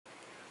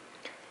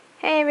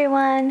Hey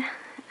everyone,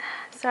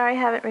 sorry I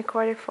haven't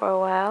recorded for a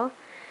while.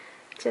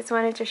 Just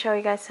wanted to show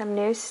you guys some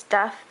new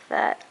stuff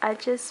that I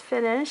just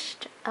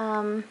finished.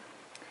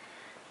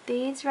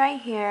 These right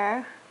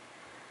here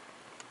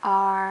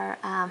are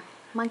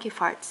monkey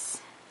farts,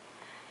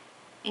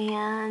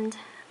 and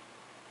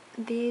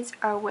these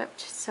are whipped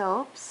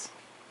soaps.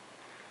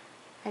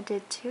 I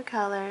did two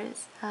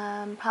colors.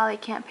 Probably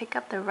can't pick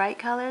up the right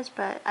colors,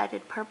 but I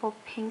did purple,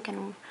 pink,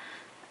 and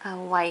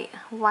white.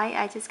 White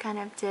I just kind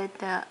of did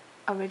the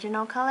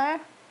original color,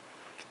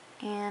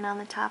 and on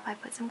the top I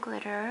put some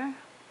glitter,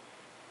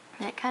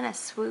 and it kind of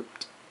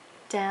swooped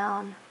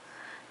down,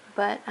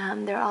 but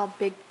they're all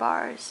big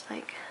bars.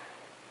 Like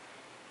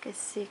you can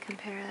see,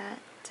 compare that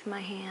to my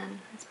hand,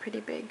 it's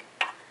pretty big.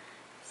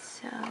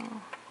 So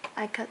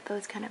I cut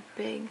those kind of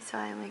big, so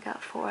I only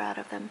got 4 out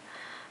of them.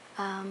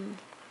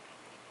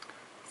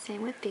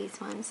 Same with these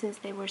ones, since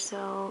they were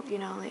so, you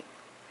know, like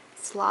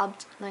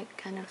slobbed, like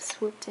kind of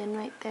swooped in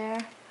right there.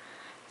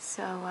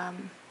 So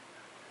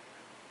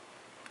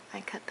I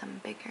cut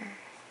them bigger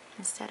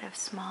instead of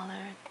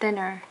smaller,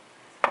 thinner,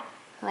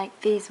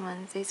 like these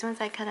ones. These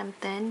ones I cut them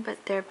thin,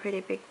 but they're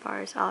pretty big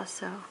bars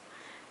also.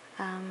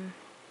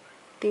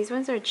 These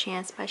ones are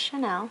Chance by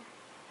Chanel.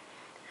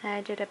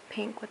 I did a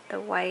pink with the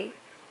white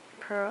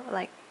pearl,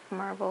 like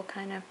marble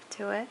kind of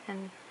to it,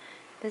 and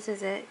this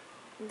is it,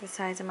 the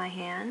size of my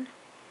hand.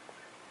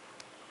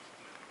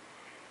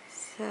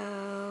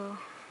 So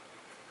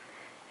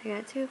I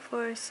got 2,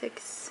 4,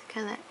 6,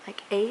 kind of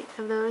like 8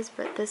 of those,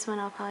 but this one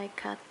I'll probably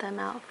cut them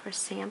out for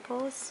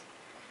samples.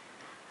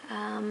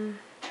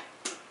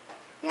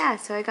 Yeah,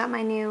 so I got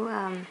my new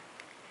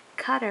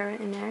cutter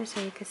in there, so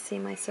you can see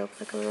my soap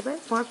look a little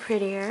bit more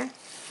prettier.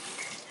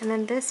 And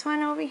then this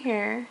one over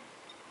here,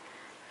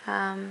 this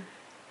one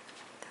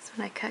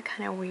I cut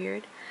kind of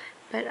weird,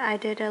 but I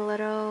did a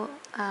little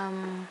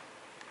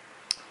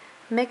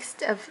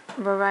mixed of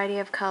variety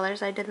of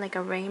colors. I did like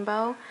a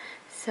rainbow,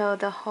 so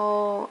the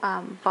whole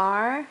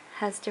bar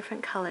has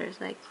different colors.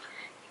 Like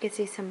you can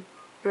see some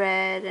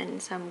red and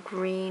some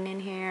green in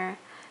here.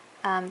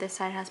 This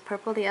side has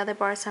purple. The other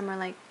bars, some are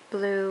like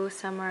blue,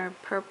 some are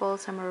purple,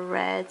 some are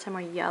red, some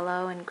are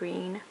yellow and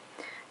green.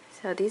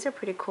 So these are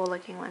pretty cool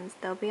looking ones.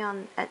 They'll be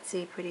on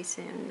Etsy pretty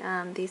soon.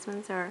 These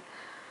ones are,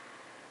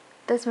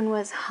 this one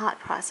was hot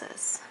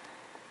process,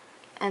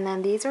 and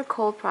then these are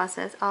cold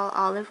process, all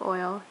olive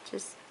oil,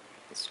 just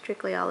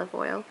strictly olive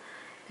oil.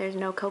 There's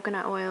no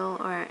coconut oil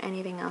or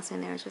anything else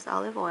in there, it's just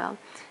olive oil.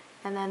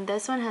 And then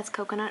this one has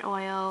coconut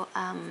oil,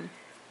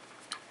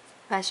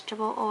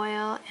 vegetable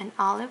oil, and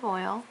olive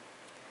oil.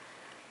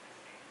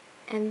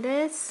 And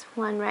this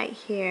one right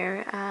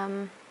here,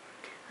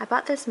 I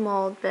bought this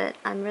mold, but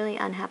I'm really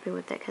unhappy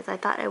with it because I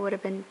thought it would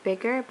have been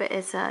bigger, but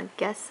it's a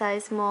guest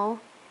size mold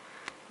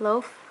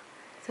loaf,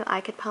 so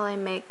I could probably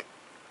make,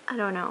 I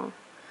don't know,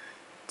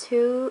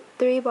 2,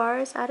 3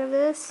 bars out of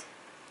this.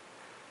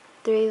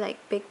 3 like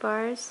big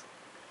bars.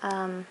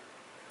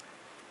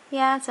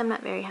 Yeah, so I'm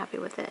not very happy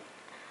with it.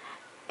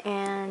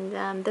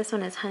 And this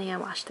one is Honey I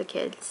Wash the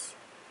Kids.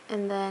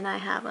 And then I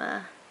have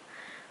a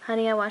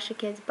Honey I Wash the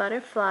Kids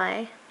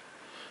butterfly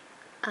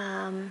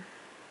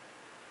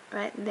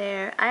right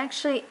there. I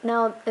actually,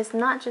 no, it's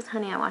not just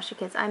Honey I Wash the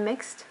Kids. I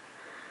mixed,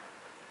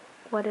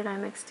 what did I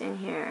mix in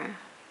here?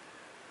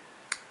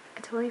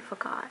 I totally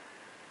forgot.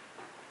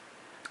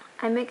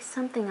 I mixed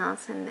something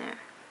else in there.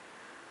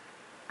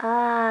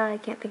 I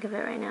can't think of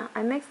it right now.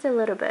 I mixed a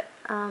little bit.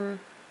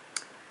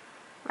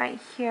 Right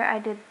here I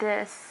did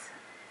this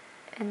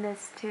in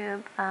this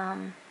tube,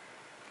 and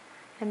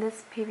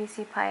this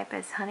PVC pipe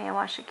is Honey I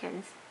Wash the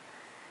Kids.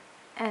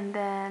 And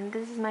then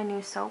this is my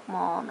new soap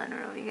mold. I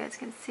don't know if you guys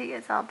can see,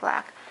 it's all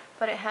black,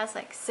 but it has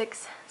like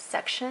 6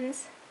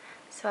 sections,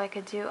 so I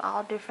could do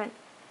all different,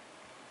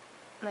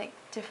 like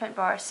different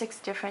bars, 6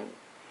 different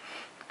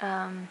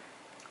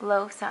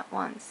loaves at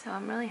once. So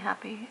I'm really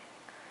happy.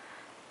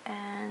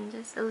 And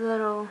just a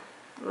little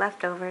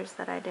leftovers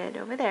that I did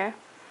over there.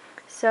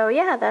 So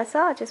yeah, that's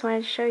all. Just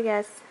wanted to show you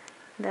guys.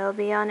 They'll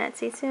be on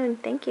Etsy soon.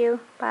 Thank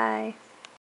you. Bye.